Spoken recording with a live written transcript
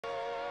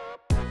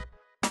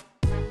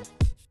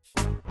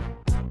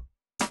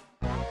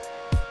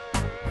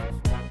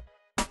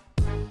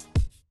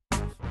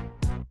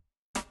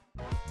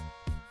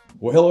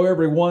Well, hello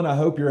everyone. I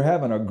hope you're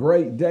having a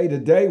great day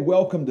today.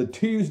 Welcome to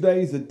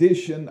Tuesday's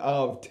edition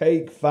of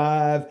Take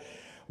 5.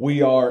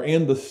 We are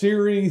in the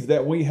series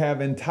that we have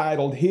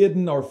entitled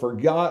Hidden or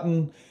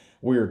Forgotten.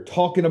 We're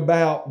talking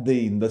about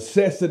the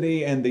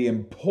necessity and the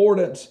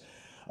importance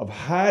of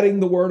hiding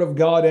the Word of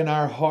God in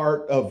our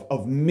heart,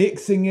 of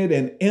mixing it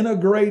and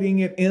integrating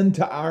it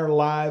into our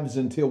lives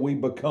until we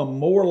become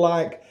more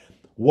like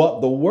what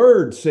the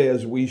Word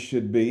says we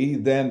should be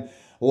than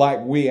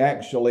like we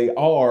actually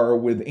are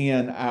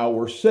within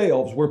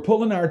ourselves. We're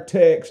pulling our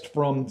text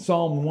from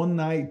Psalm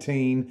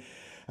 119,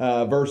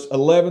 verse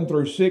 11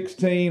 through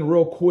 16.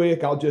 Real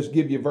quick, I'll just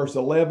give you verse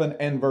 11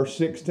 and verse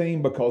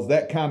 16 because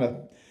that kind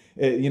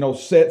of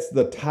sets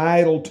the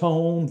title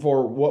tone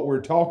for what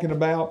we're talking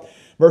about.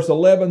 Verse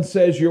 11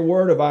 says, "Your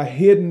word have I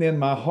hidden in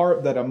my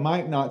heart that I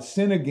might not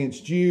sin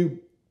against you."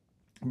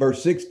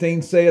 Verse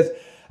 16 says,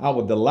 "I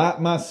will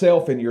delight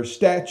myself in your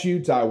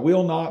statutes. I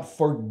will not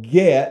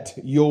forget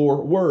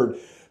your word."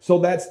 So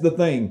that's the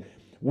thing.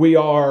 We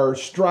are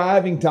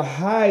striving to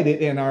hide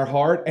it in our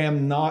heart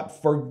and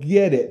not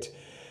forget it.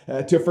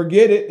 To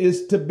forget it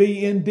is to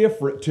be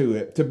indifferent to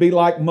it, to be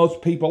like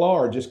most people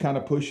are, just kind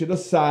of push it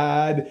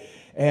aside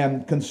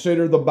and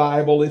consider the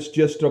Bible it's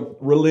just a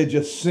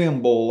religious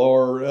symbol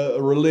or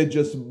a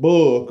religious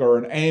book or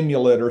an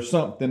amulet or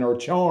something or a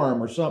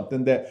charm or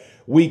something that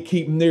we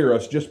keep near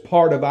us, just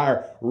part of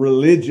our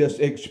religious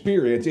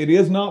experience. It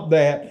is not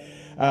that.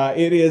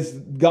 It is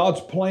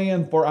God's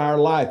plan for our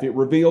life. It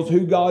reveals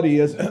who God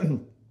is.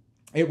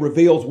 It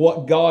reveals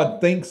what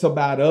God thinks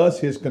about us,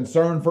 His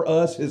concern for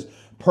us, His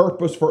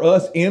purpose for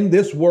us in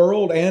this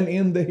world and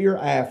in the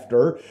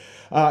hereafter.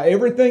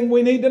 Everything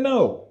we need to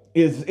know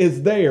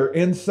is there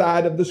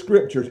inside of the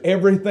Scriptures.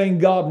 Everything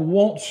God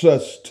wants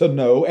us to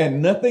know,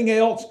 and nothing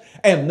else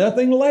and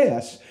nothing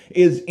less,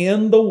 is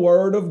in the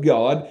Word of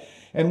God.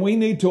 And we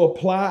need to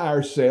apply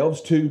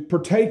ourselves to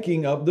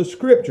partaking of the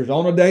Scriptures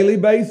on a daily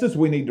basis.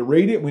 We need to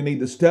read it. We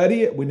need to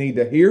study it. We need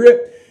to hear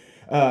it.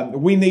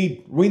 We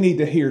need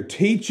to hear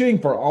teaching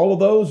for all of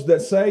those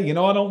that say, I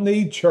don't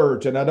need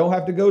church and I don't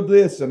have to go to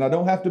this and I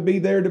don't have to be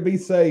there to be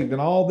saved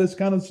and all this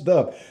kind of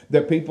stuff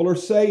that people are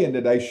saying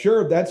today.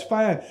 Sure, that's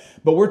fine.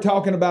 But we're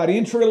talking about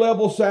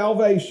entry-level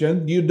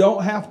salvation. You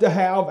don't have to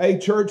have a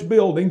church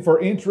building for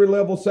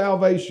entry-level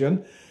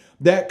salvation.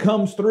 That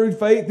comes through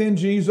faith in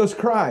Jesus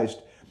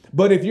Christ.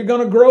 But if you're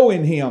going to grow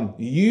in Him,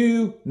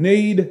 you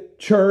need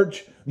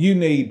church, you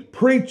need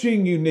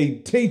preaching, you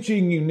need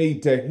teaching, you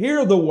need to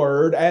hear the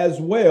Word as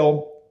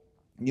well.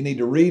 You need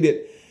to read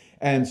it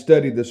and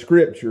study the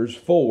Scriptures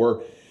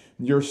for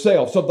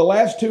yourself. So the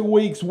last 2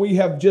 weeks we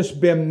have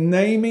just been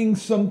naming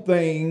some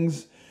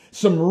things,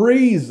 some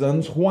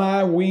reasons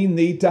why we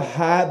need to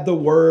hide the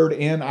Word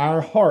in our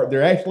heart.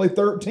 There are actually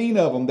 13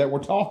 of them that we're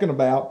talking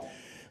about.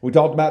 We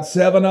talked about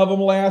 7 of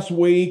them last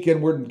week,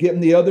 and we're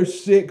getting the other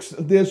 6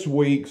 this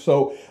week.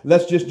 So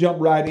let's just jump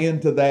right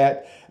into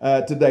that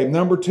today.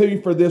 Number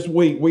 2 for this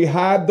week, we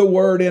hide the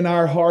Word in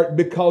our heart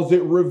because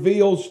it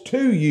reveals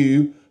to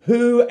you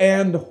who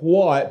and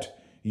what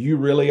you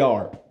really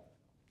are.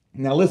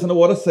 Now listen to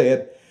what I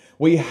said.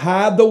 We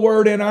hide the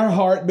Word in our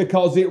heart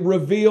because it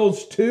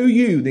reveals to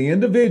you, the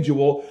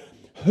individual,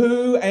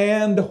 who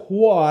and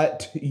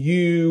what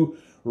you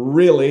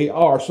really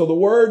are. So the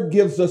Word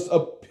gives us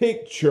a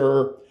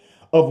picture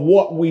of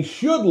what we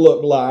should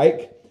look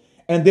like.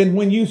 And then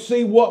when you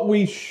see what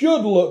we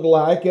should look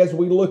like as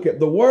we look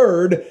at the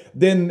Word,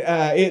 then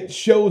it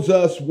shows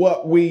us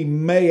what we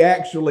may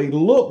actually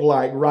look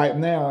like right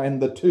now.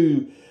 And the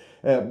two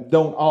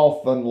don't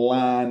often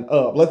line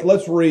up.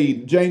 Let's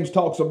read. James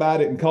talks about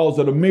it and calls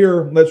it a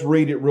mirror. Let's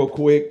read it real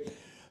quick.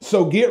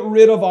 "So get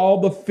rid of all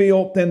the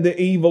filth and the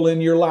evil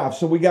in your life."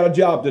 So we got a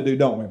job to do,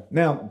 don't we?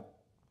 Now,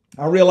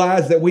 I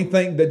realize that we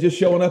think that just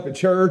showing up at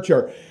church,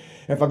 or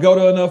if I go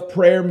to enough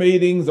prayer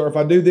meetings, or if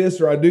I do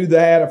this or I do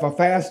that, if I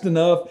fast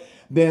enough,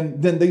 then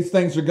these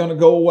things are going to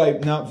go away.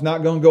 No, it's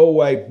not going to go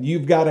away.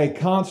 You've got a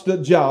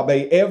constant job,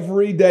 a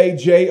everyday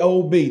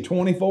job,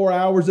 24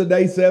 hours a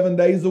day, 7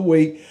 days a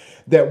week,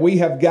 that we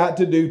have got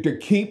to do to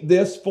keep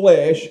this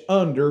flesh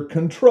under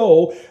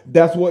control.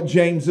 That's what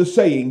James is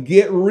saying.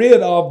 Get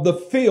rid of the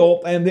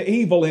filth and the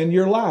evil in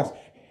your lives.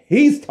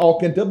 He's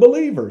talking to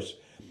believers.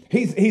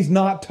 He's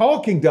not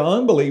talking to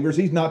unbelievers.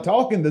 He's not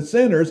talking to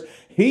sinners.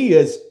 He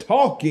is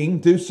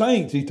talking to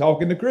saints. He's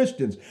talking to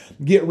Christians.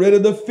 Get rid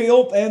of the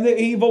filth and the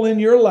evil in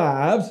your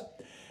lives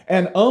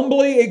and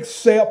humbly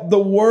accept the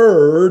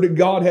Word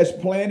God has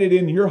planted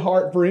in your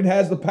heart, for it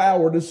has the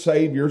power to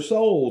save your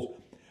souls.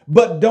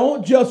 But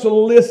don't just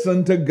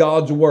listen to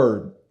God's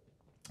Word.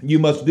 You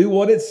must do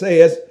what it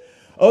says.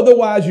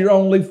 Otherwise, you're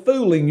only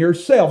fooling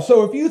yourself.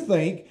 So if you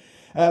think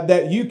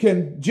that you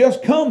can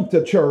just come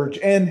to church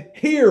and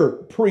hear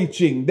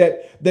preaching,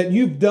 that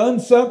you've done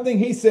something,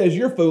 he says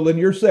you're fooling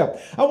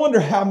yourself. I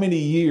wonder how many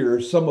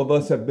years some of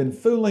us have been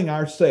fooling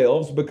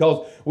ourselves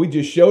because we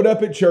just showed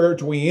up at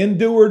church, we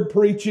endured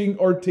preaching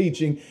or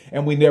teaching,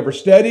 and we never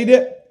studied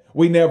it,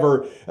 We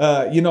never,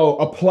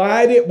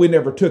 applied it. We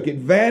never took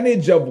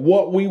advantage of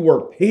what we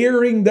were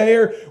hearing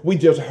there. We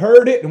just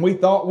heard it and we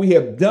thought we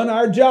have done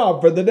our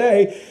job for the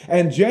day.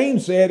 And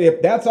James said,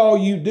 if that's all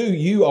you do,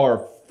 you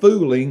are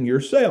fooling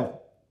yourself.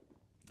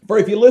 For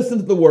if you listen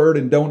to the word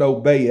and don't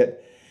obey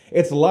it,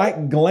 it's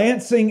like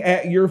glancing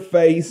at your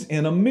face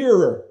in a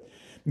mirror.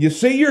 You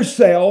see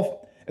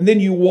yourself and then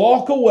you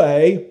walk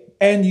away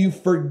and you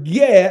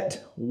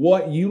forget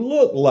what you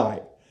look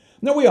like.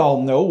 Now, we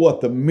all know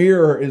what the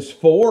mirror is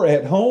for.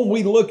 At home,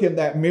 we look in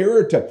that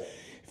mirror to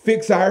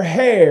fix our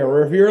hair,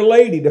 or if you're a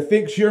lady, to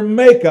fix your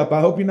makeup.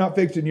 I hope you're not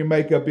fixing your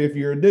makeup if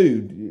you're a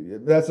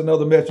dude. That's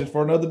another message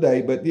for another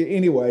day. But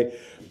anyway,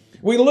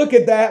 we look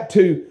at that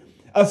to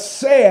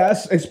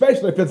assess,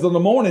 especially if it's in the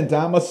morning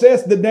time,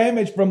 assess the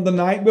damage from the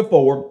night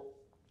before.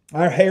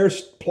 Our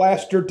hair's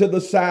plastered to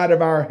the side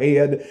of our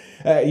head.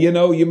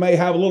 You may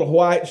have a little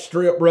white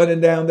strip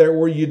running down there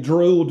where you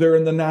drool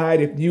during the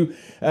night. If you,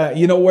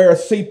 wear a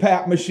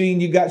CPAP machine,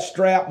 you got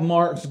strap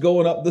marks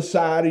going up the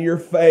side of your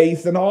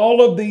face and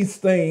all of these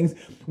things.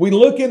 We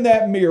look in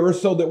that mirror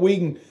so that we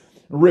can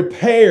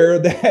repair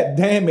that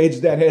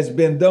damage that has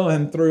been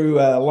done through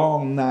a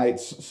long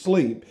night's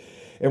sleep.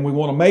 And we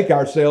want to make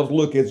ourselves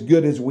look as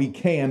good as we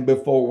can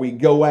before we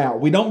go out.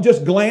 We don't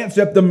just glance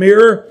at the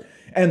mirror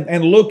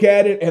and look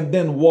at it and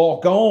then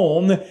walk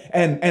on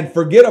and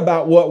forget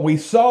about what we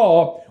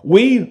saw.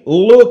 We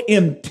look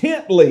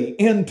intently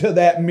into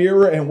that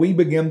mirror and we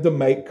begin to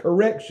make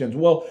corrections.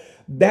 Well,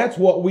 that's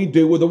what we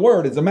do with the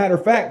word. As a matter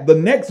of fact, the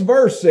next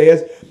verse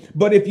says,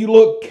 but if you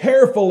look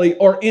carefully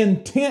or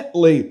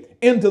intently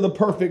into the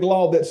perfect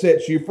law that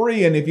sets you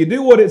free, and if you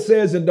do what it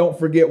says and don't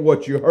forget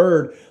what you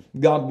heard,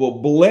 God will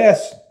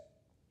bless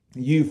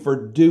you for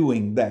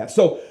doing that.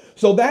 So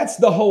that's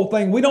the whole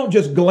thing. We don't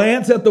just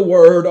glance at the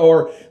word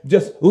or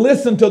just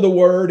listen to the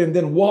word and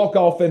then walk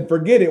off and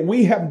forget it.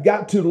 We have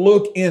got to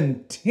look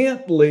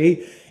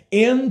intently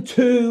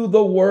into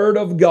the word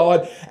of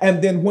God.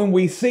 And then when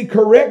we see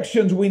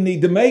corrections we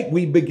need to make,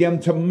 we begin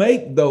to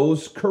make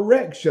those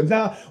corrections.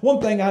 Now,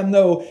 one thing I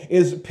know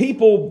is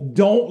people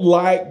don't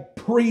like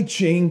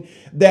preaching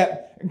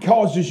that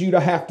causes you to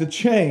have to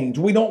change.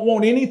 We don't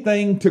want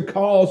anything to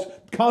cause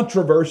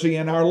controversy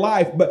in our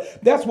life,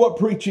 but that's what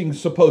preaching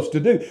is supposed to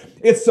do.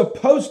 It's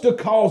supposed to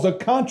cause a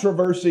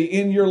controversy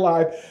in your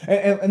life,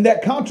 and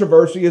that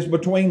controversy is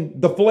between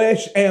the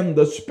flesh and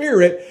the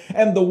spirit,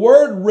 and the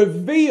word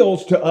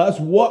reveals to us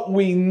what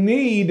we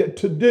need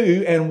to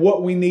do and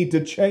what we need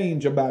to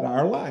change about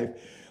our life.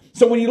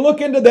 So when you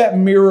look into that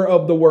mirror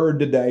of the word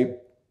today,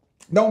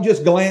 don't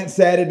just glance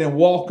at it and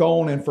walk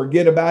on and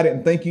forget about it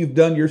and think you've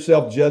done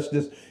yourself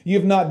justice.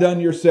 You've not done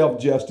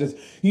yourself justice.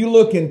 You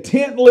look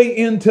intently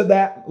into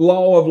that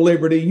law of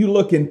liberty. You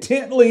look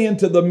intently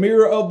into the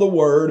mirror of the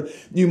word.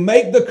 You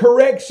make the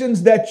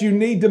corrections that you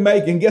need to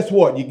make. And guess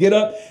what? You get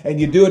up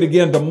and you do it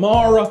again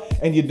tomorrow,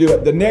 and you do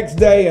it the next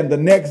day and the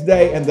next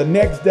day and the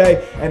next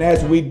day. And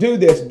as we do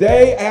this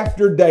day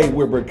after day,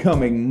 we're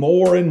becoming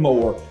more and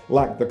more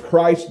like the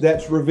Christ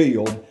that's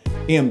revealed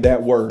in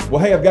that word.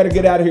 Well, hey, I've got to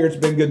get out of here. It's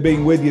been good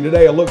being with you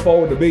today. I look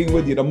forward to being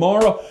with you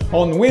tomorrow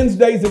on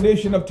Wednesday's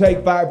edition of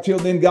Take 5. Till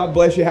then, God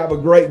bless you. Have a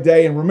great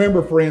day. And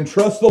remember, friend,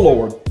 trust the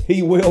Lord.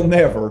 He will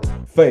never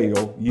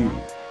fail you.